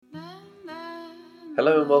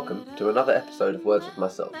Hello and welcome to another episode of Words with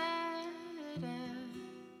Myself.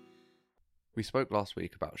 We spoke last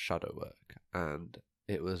week about shadow work, and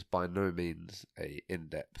it was by no means a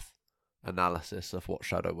in-depth analysis of what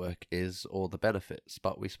shadow work is or the benefits,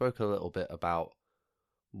 but we spoke a little bit about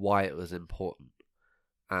why it was important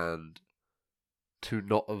and to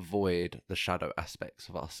not avoid the shadow aspects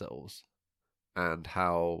of ourselves, and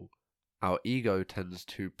how our ego tends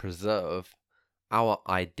to preserve our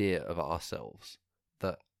idea of ourselves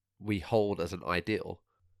that we hold as an ideal.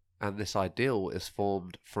 And this ideal is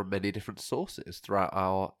formed from many different sources throughout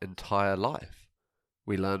our entire life.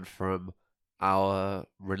 We learn from our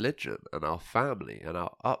religion and our family and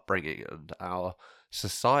our upbringing and our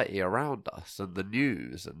society around us and the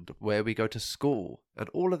news and where we go to school. And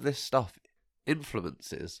all of this stuff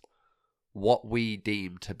influences what we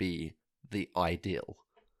deem to be the ideal.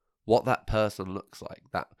 What that person looks like,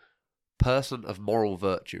 that person of moral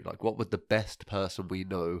virtue, like what would the best person we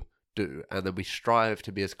know do, and then we strive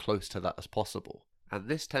to be as close to that as possible. And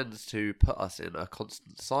this tends to put us in a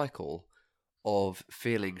constant cycle of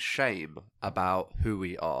feeling shame about who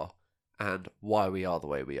we are and why we are the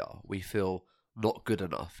way we are. We feel not good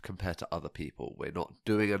enough compared to other people. We're not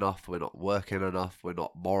doing enough, we're not working enough, we're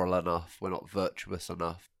not moral enough, we're not virtuous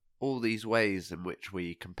enough. All these ways in which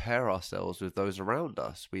we compare ourselves with those around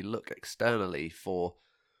us, we look externally for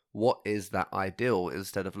what is that ideal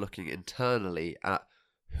instead of looking internally at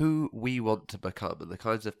who we want to become and the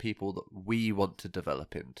kinds of people that we want to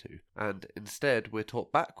develop into. And instead, we're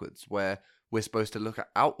taught backwards, where we're supposed to look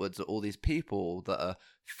outwards at all these people that are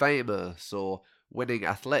famous or winning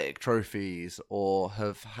athletic trophies or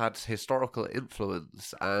have had historical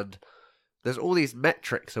influence, and there's all these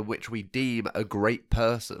metrics in which we deem a great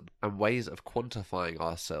person and ways of quantifying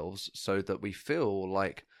ourselves so that we feel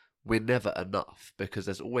like we're never enough because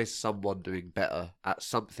there's always someone doing better at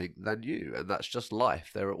something than you, and that's just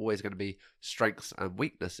life. There are always going to be strengths and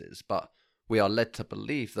weaknesses, but we are led to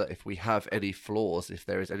believe that if we have any flaws, if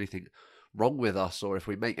there is anything wrong with us, or if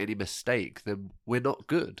we make any mistake, then we're not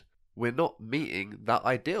good. We're not meeting that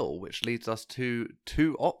ideal, which leads us to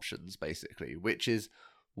two options, basically, which is,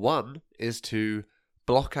 one is to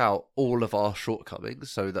block out all of our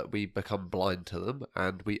shortcomings so that we become blind to them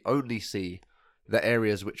and we only see the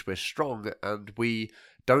areas which we're strong, and we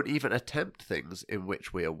don't even attempt things in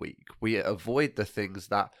which we are weak. We avoid the things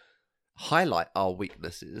that highlight our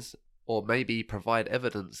weaknesses or maybe provide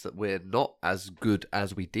evidence that we're not as good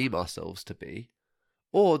as we deem ourselves to be.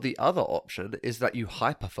 Or the other option is that you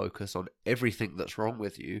hyper-focus on everything that's wrong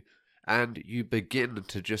with you and you begin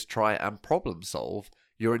to just try and problem solve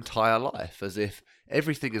your entire life as if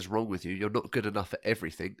everything is wrong with you, you're not good enough at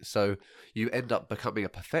everything, so you end up becoming a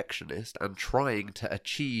perfectionist and trying to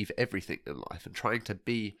achieve everything in life and trying to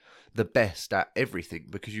be the best at everything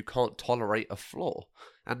because you can't tolerate a flaw.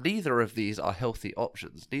 And neither of these are healthy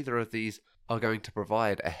options. Neither of these are going to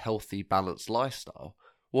provide a healthy, balanced lifestyle.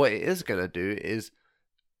 What it is going to do is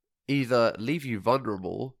either leave you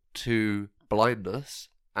vulnerable to blindness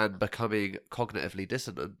and becoming cognitively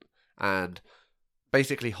dissonant and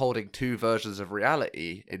basically holding two versions of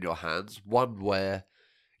reality in your hands, one where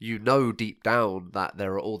you know deep down that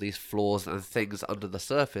there are all these flaws and things under the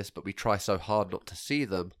surface, but we try so hard not to see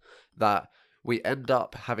them that we end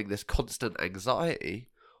up having this constant anxiety,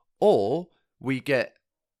 or we get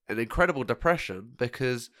an incredible depression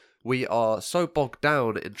because we are so bogged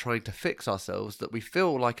down in trying to fix ourselves that we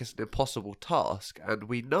feel like it's an impossible task, and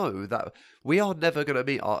we know that we are never going to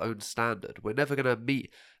meet our own standard. We're never going to meet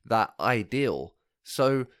that ideal.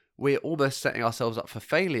 So we're almost setting ourselves up for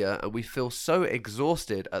failure, and we feel so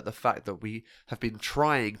exhausted at the fact that we have been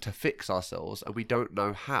trying to fix ourselves and we don't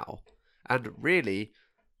know how. And really,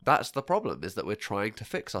 that's the problem, is that we're trying to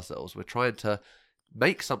fix ourselves. We're trying to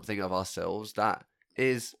make something of ourselves that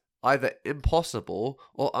is either impossible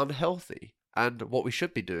or unhealthy. And what we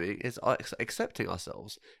should be doing is accepting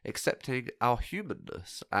ourselves, accepting our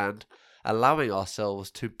humanness, and allowing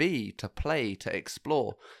ourselves to be, to play, to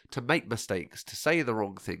explore, to make mistakes, to say the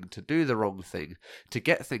wrong thing, to do the wrong thing, to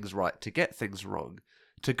get things right, to get things wrong,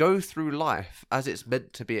 to go through life as it's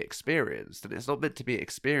meant to be experienced. And it's not meant to be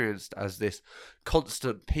experienced as this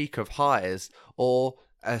constant peak of highs or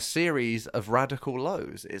a series of radical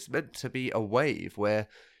lows. It's meant to be a wave where,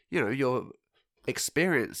 you're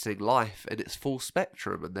experiencing life in its full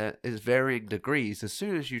spectrum, and there is varying degrees. As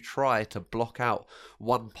soon as you try to block out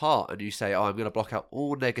one part and you say, I'm going to block out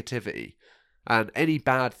all negativity and any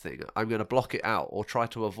bad thing, I'm going to block it out or try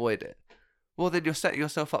to avoid it, well, then you're setting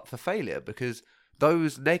yourself up for failure, because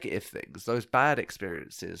those negative things, those bad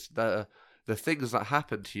experiences, the things that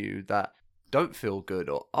happen to you that don't feel good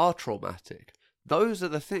or are traumatic, Those are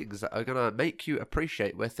the things that are going to make you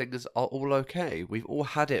appreciate where things are all okay. We've all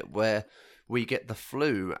had it where we get the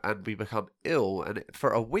flu and we become ill, and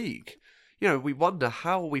for a week, we wonder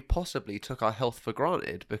how we possibly took our health for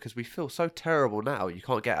granted because we feel so terrible now. You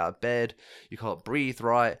can't get out of bed, you can't breathe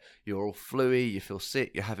right, you're all fluey, you feel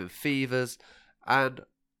sick, you're having fevers, and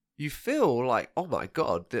you feel like, oh my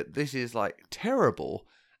God, this is like terrible,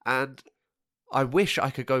 and I wish I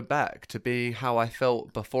could go back to being how I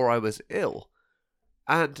felt before I was ill.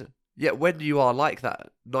 And yet when you are like that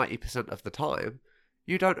 90% of the time,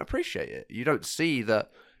 you don't appreciate it. You don't see that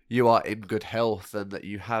you are in good health and that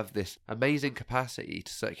you have this amazing capacity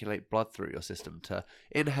to circulate blood through your system, to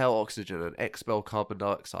inhale oxygen and expel carbon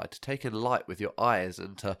dioxide, to take in light with your eyes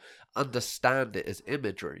and to understand it as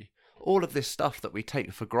imagery. All of this stuff that we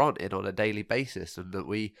take for granted on a daily basis, and that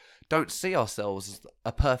we don't see ourselves as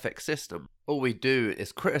a perfect system. All we do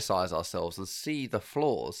is criticize ourselves and see the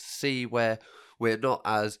flaws, see where we're not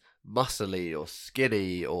as muscly or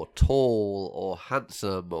skinny or tall or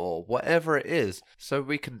handsome or whatever it is. So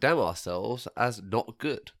we condemn ourselves as not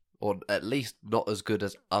good, or at least not as good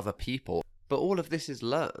as other people. But all of this is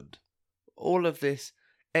learned. All of this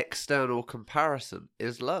external comparison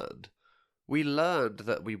is learned. We learned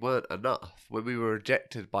that we weren't enough when we were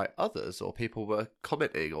rejected by others, or people were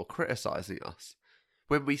commenting or criticizing us.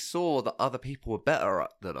 When we saw that other people were better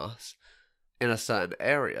than us in a certain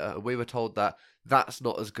area, and we were told that that's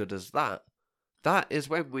not as good as that, that is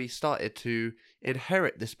when we started to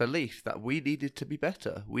inherit this belief that we needed to be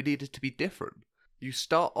better, we needed to be different. You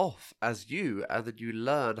start off as you, and then you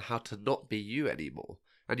learn how to not be you anymore.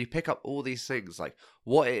 And you pick up all these things like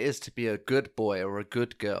what it is to be a good boy or a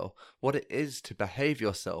good girl, what it is to behave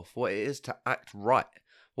yourself, what it is to act right,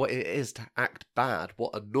 what it is to act bad,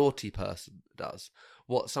 what a naughty person does,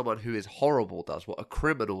 what someone who is horrible does, what a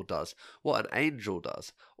criminal does, what an angel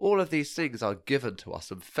does. All of these things are given to us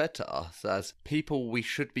and fed to us as people we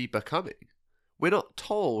should be becoming. We're not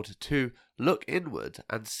told to look inward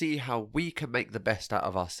and see how we can make the best out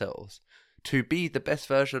of ourselves, to be the best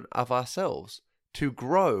version of ourselves, to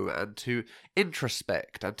grow and to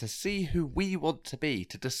introspect and to see who we want to be,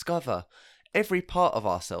 to discover every part of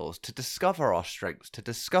ourselves, to discover our strengths, to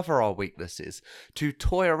discover our weaknesses, to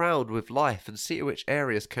toy around with life and see which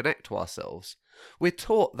areas connect to ourselves. We're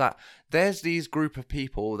taught that there's these group of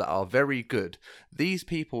people that are very good, these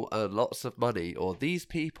people earn lots of money, or these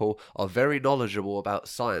people are very knowledgeable about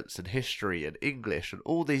science and history and English and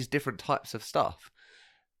all these different types of stuff.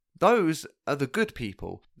 Those are the good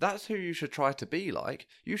people. That's who you should try to be like.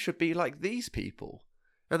 You should be like these people.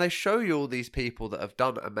 And they show you all these people that have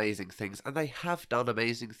done amazing things, and they have done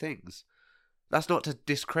amazing things. That's not to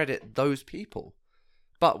discredit those people.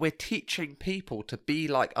 But we're teaching people to be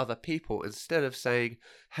like other people instead of saying,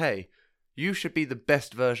 hey, you should be the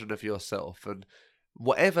best version of yourself. And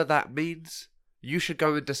whatever that means, you should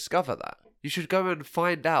go and discover that. You should go and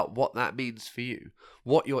find out what that means for you,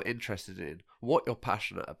 what you're interested in, what you're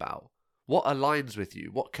passionate about, what aligns with you,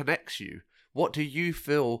 what connects you, what do you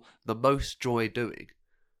feel the most joy doing.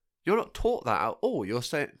 You're not taught that at all. You're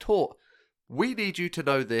taught, we need you to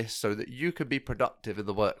know this so that you can be productive in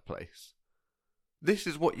the workplace. This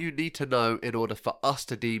is what you need to know in order for us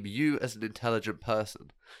to deem you as an intelligent person.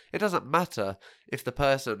 It doesn't matter if the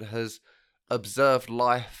person has observed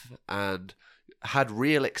life and had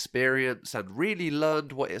real experience and really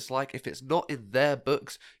learned what it's like. If it's not in their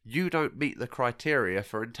books, you don't meet the criteria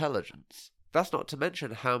for intelligence. That's not to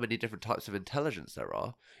mention how many different types of intelligence there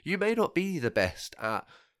are. You may not be the best at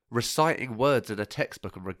reciting words in a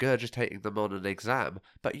textbook and regurgitating them on an exam,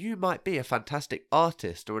 but you might be a fantastic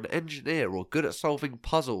artist or an engineer or good at solving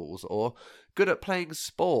puzzles or good at playing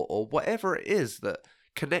sport or whatever it is that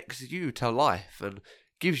connects you to life and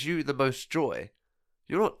gives you the most joy.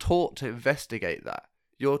 You're not taught to investigate that.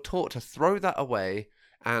 You're taught to throw that away,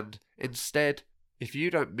 and instead, if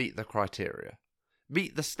you don't meet the criteria,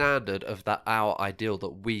 meet the standard of that our ideal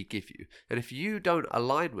that we give you, and if you don't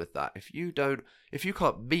align with that, if you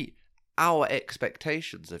can't meet our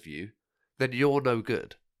expectations of you, then you're no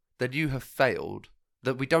good. Then you have failed.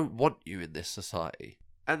 That we don't want you in this society.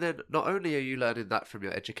 And then not only are you learning that from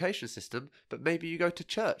your education system, but maybe you go to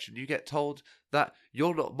church and you get told that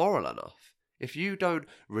you're not moral enough. If you don't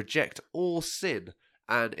reject all sin,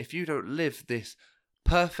 and if you don't live this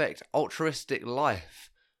perfect altruistic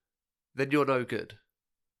life, then you're no good.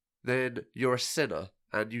 Then you're a sinner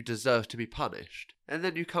and you deserve to be punished. And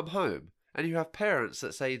then you come home and you have parents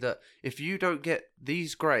that say that if you don't get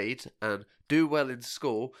these grades and do well in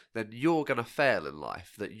school, then you're going to fail in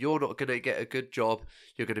life, that you're not going to get a good job,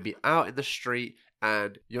 you're going to be out in the street,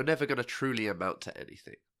 and you're never going to truly amount to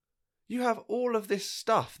anything. You have all of this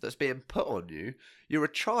stuff that's being put on you. You're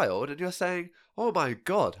a child and you're saying, oh my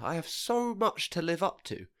God, I have so much to live up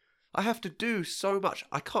to. I have to do so much.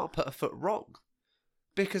 I can't put a foot wrong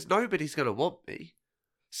because nobody's going to want me.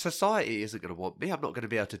 Society isn't going to want me. I'm not going to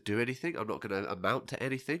be able to do anything. I'm not going to amount to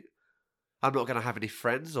anything. I'm not going to have any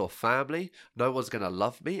friends or family. No one's going to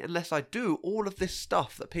love me unless I do all of this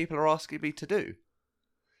stuff that people are asking me to do.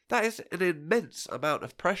 That is an immense amount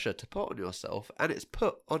of pressure to put on yourself, and it's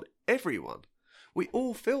put on everyone. We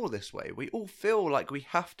all feel this way. We all feel like we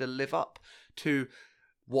have to live up to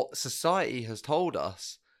what society has told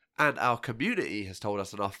us, and our community has told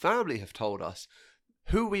us, and our family have told us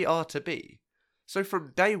who we are to be. So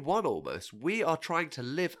from day one almost, we are trying to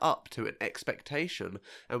live up to an expectation,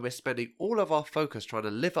 and we're spending all of our focus trying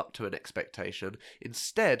to live up to an expectation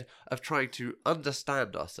instead of trying to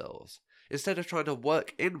understand ourselves. Instead of trying to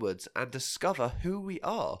work inwards and discover who we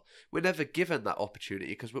are. We're never given that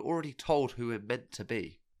opportunity because we're already told who we're meant to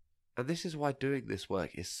be. And this is why doing this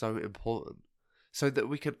work is so important. So that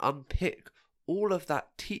we can unpick all of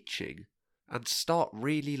that teaching and start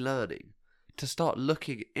really learning. To start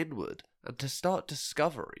looking inward and to start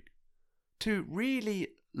discovering. To really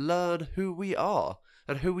learn who we are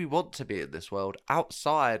and who we want to be in this world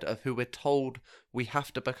outside of who we're told we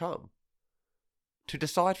have to become. To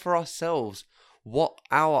decide for ourselves what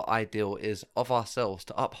our ideal is of ourselves,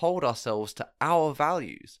 to uphold ourselves to our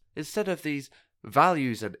values, instead of these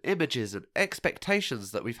values and images and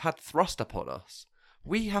expectations that we've had thrust upon us.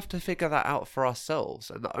 We have to figure that out for ourselves,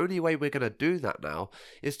 and the only way we're going to do that now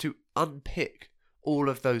is to unpick all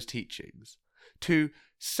of those teachings, to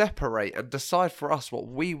separate and decide for us what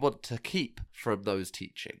we want to keep from those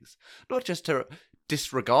teachings, not just to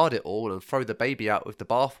disregard it all and throw the baby out with the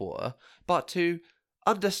bathwater, but to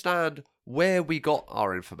understand where we got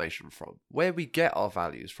our information from, where we get our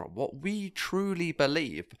values from, what we truly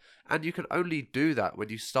believe. And you can only do that when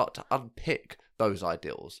you start to unpick those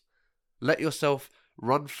ideals. Let yourself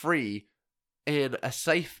run free in a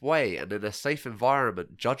safe way and in a safe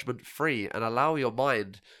environment, judgment free, and allow your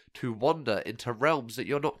mind to wander into realms that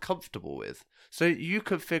you're not comfortable with, so you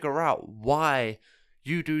can figure out why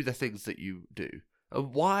you do the things that you do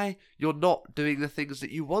and why you're not doing the things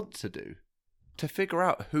that you want to do. To figure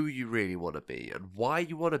out who you really want to be and why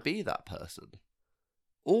you want to be that person.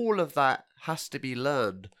 All of that has to be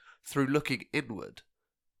learned through looking inward.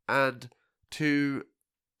 And to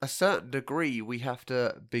a certain degree, we have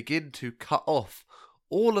to begin to cut off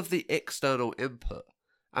all of the external input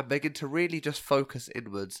and begin to really just focus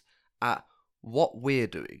inwards at what we're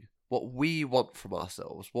doing, what we want from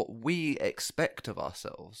ourselves, what we expect of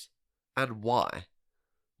ourselves, and why.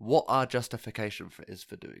 What our justification is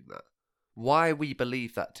for doing that. Why we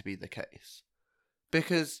believe that to be the case.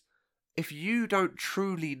 Because if you don't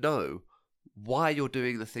truly know why you're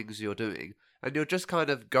doing the things you're doing, and you're just kind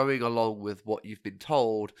of going along with what you've been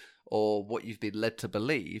told or what you've been led to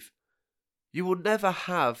believe, you will never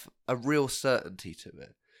have a real certainty to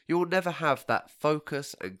it. You will never have that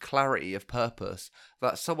focus and clarity of purpose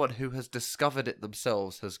that someone who has discovered it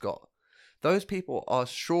themselves has got. Those people are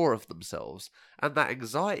sure of themselves, and that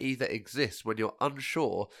anxiety that exists when you're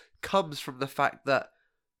unsure comes from the fact that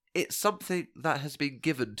it's something that has been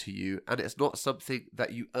given to you, and it's not something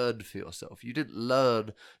that you earned for yourself. You didn't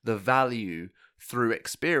learn the value through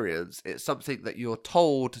experience. It's something that you're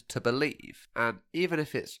told to believe. And even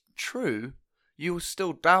if it's true, you will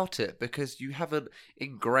still doubt it because you haven't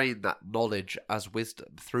ingrained that knowledge as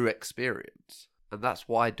wisdom through experience. And that's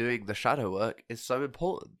why doing the shadow work is so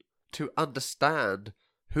important. To understand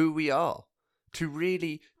who we are. To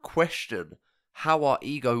really question how our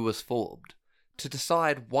ego was formed. To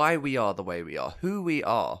decide why we are the way we are, who we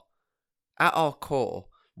are, at our core.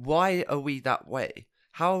 Why are we that way?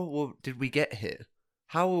 How did we get here?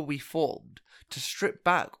 How were we formed? To strip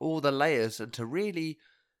back all the layers and to really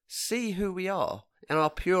see who we are in our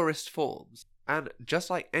purest forms. And just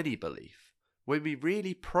like any belief, when we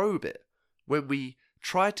really probe it, when we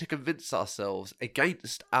try to convince ourselves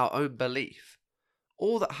against our own belief,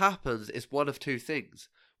 all that happens is one of two things.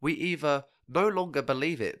 We either no longer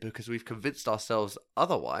believe it because we've convinced ourselves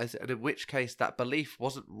otherwise, and in which case that belief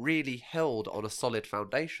wasn't really held on a solid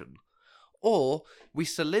foundation, or we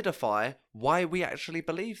solidify why we actually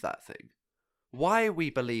believe that thing, why we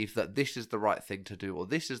believe that this is the right thing to do or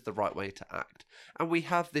this is the right way to act, and we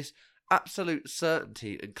have this absolute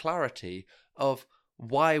certainty and clarity of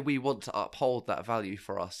why we want to uphold that value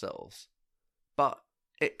for ourselves. But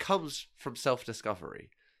it comes from self-discovery.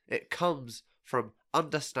 It comes from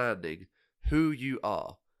understanding who you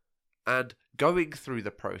are and going through the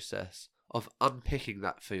process of unpicking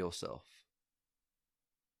that for yourself.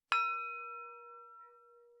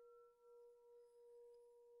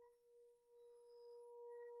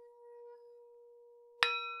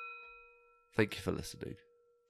 Thank you for listening.